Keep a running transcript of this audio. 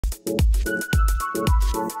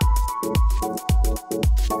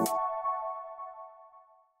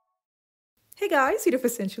guys, Yoduvh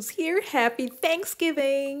Essentials here. Happy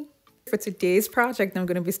Thanksgiving! For today's project, I'm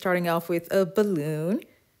going to be starting off with a balloon.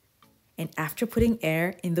 And after putting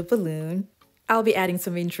air in the balloon, I'll be adding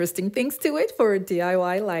some interesting things to it for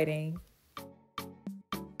DIY lighting.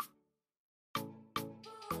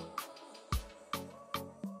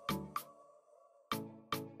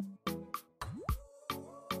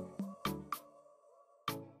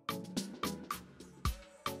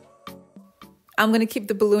 I'm going to keep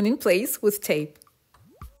the balloon in place with tape.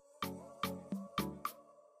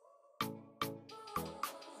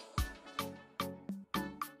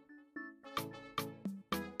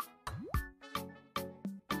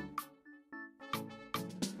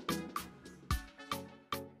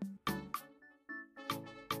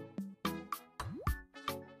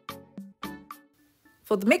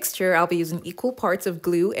 For the mixture, I'll be using equal parts of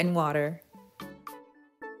glue and water.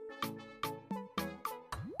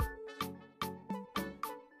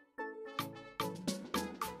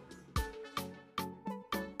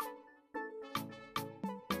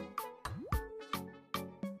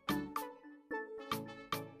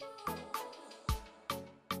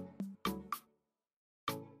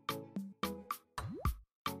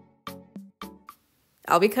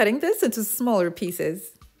 I'll be cutting this into smaller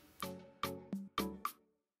pieces.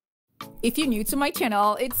 If you're new to my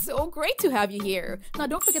channel, it's so great to have you here. Now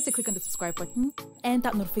don't forget to click on the subscribe button and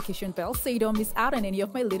that notification bell so you don't miss out on any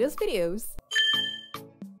of my latest videos.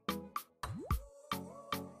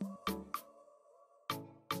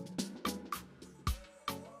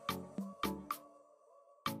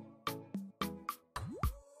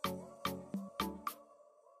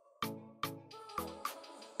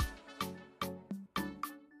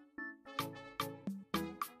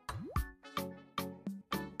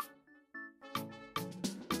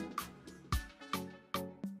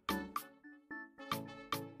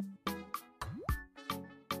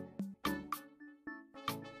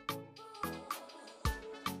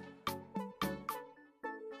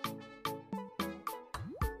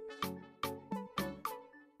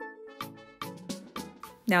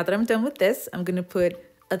 Now that I'm done with this, I'm going to put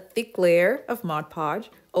a thick layer of Mod Podge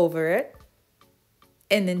over it.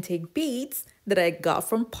 And then take beads that I got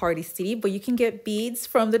from Party City, but you can get beads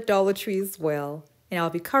from the Dollar Tree as well. And I'll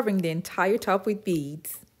be covering the entire top with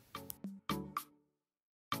beads.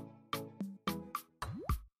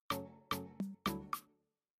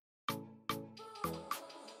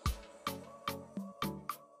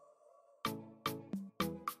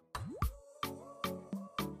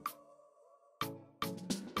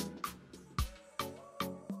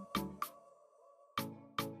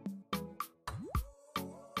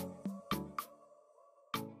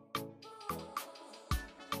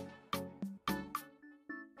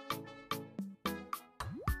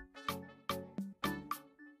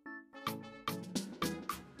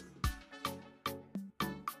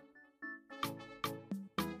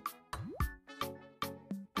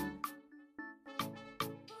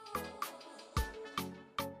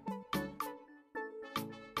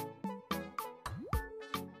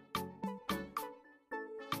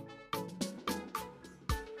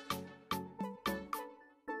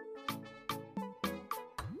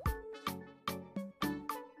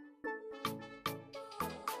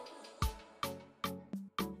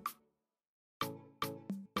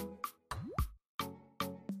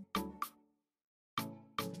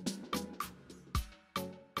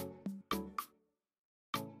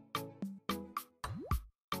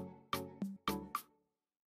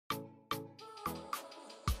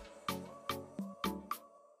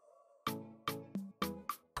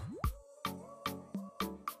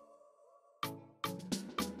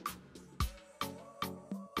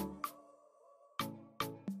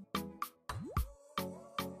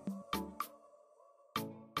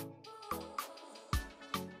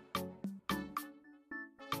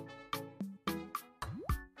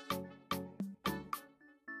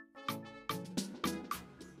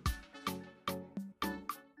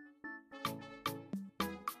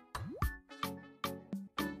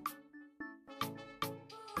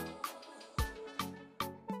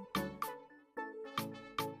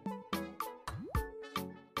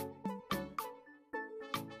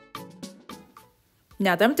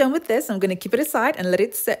 Now that I'm done with this, I'm going to keep it aside and let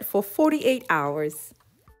it set for 48 hours.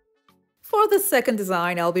 For the second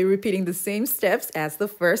design, I'll be repeating the same steps as the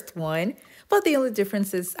first one, but the only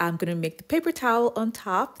difference is I'm going to make the paper towel on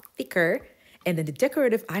top thicker, and then the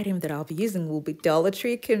decorative item that I'll be using will be Dollar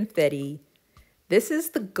Tree confetti. This is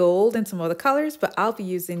the gold and some other colors, but I'll be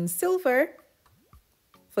using silver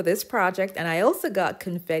for this project, and I also got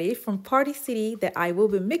confetti from Party City that I will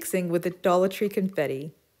be mixing with the Dollar Tree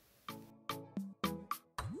confetti.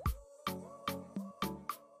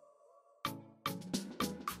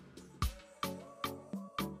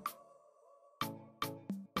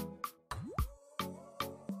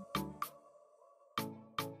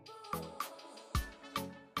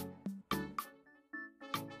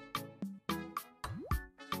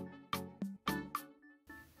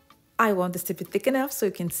 I want this to be thick enough so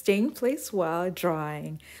it can stay in place while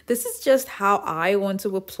drying. This is just how I want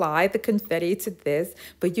to apply the confetti to this,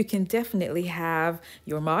 but you can definitely have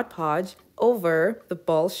your Mod Podge over the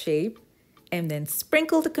ball shape and then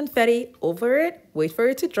sprinkle the confetti over it, wait for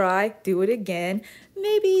it to dry, do it again.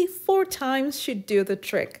 Maybe 4 times should do the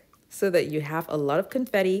trick so that you have a lot of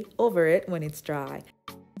confetti over it when it's dry.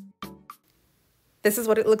 This is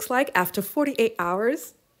what it looks like after 48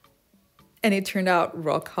 hours. And it turned out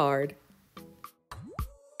rock hard.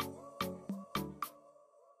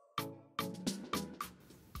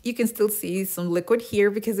 You can still see some liquid here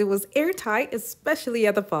because it was airtight, especially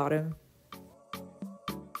at the bottom.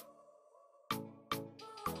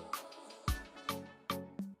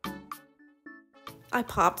 I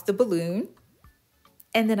popped the balloon,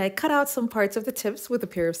 and then I cut out some parts of the tips with a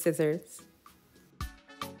pair of scissors.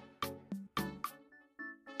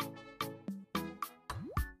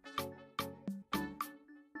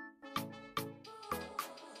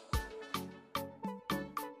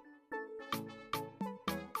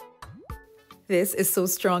 This is so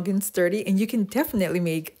strong and sturdy, and you can definitely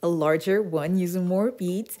make a larger one using more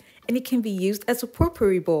beads, and it can be used as a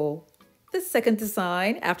potpourri bowl. The second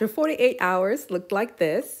design, after 48 hours, looked like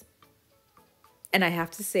this. And I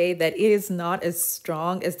have to say that it is not as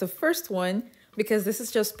strong as the first one because this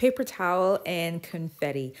is just paper towel and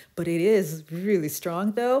confetti. But it is really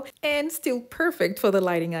strong though, and still perfect for the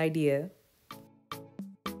lighting idea.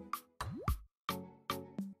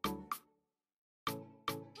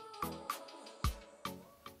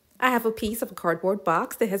 I have a piece of a cardboard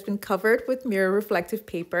box that has been covered with mirror reflective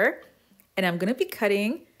paper, and I'm going to be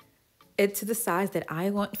cutting it to the size that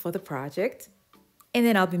I want for the project. And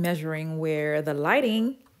then I'll be measuring where the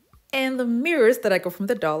lighting and the mirrors that I got from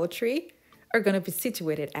the Dollar Tree are going to be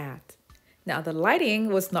situated at. Now, the lighting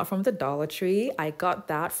was not from the Dollar Tree. I got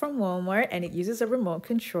that from Walmart, and it uses a remote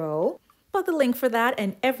control. But the link for that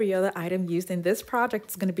and every other item used in this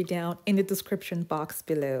project is going to be down in the description box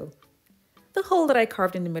below. The hole that I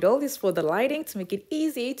carved in the middle is for the lighting to make it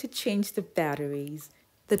easy to change the batteries.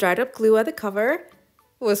 The dried up glue at the cover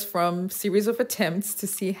was from a series of attempts to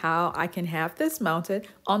see how I can have this mounted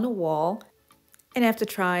on the wall. And after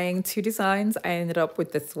trying 2 designs, I ended up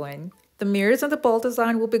with this one. The mirrors and the ball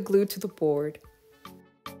design will be glued to the board.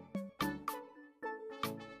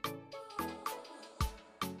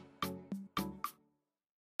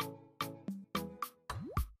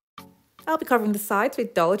 I'll be covering the sides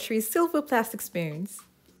with Dollar Tree silver plastic spoons.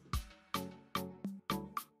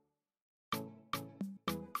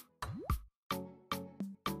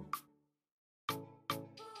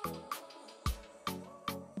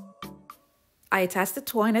 I attached the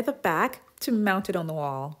twine at the back to mount it on the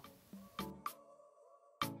wall.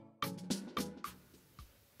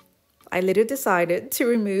 I later decided to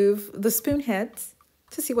remove the spoon heads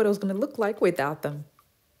to see what it was going to look like without them.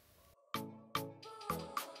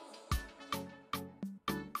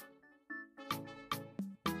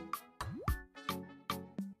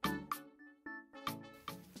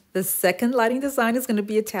 The second lighting design is going to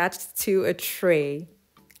be attached to a tray.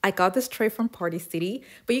 I got this tray from Party City,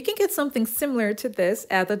 but you can get something similar to this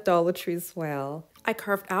at the Dollar Tree as well. I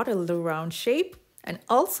carved out a little round shape and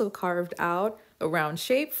also carved out a round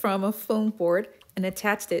shape from a foam board and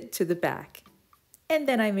attached it to the back. And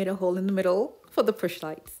then I made a hole in the middle for the push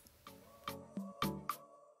lights.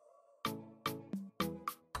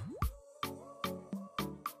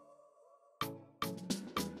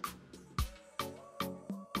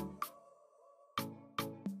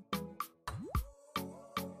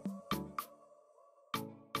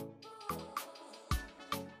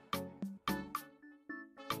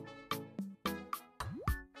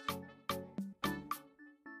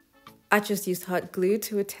 I just used hot glue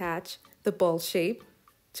to attach the ball shape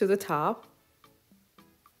to the top,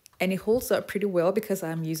 and it holds up pretty well because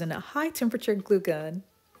I'm using a high temperature glue gun.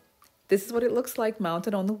 This is what it looks like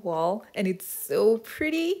mounted on the wall, and it's so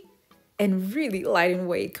pretty and really light in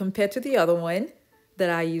weight compared to the other one that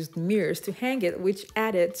I used mirrors to hang it, which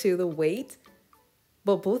added to the weight.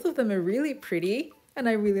 But both of them are really pretty, and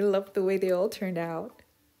I really love the way they all turned out.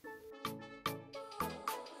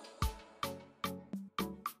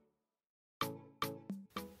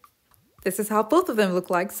 This is how both of them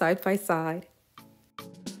look like side by side.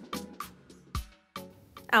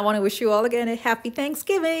 I want to wish you all again a happy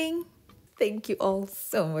Thanksgiving. Thank you all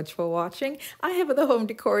so much for watching. I have other home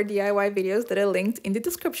decor DIY videos that are linked in the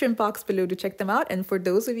description box below to check them out. And for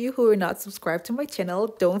those of you who are not subscribed to my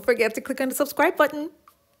channel, don't forget to click on the subscribe button.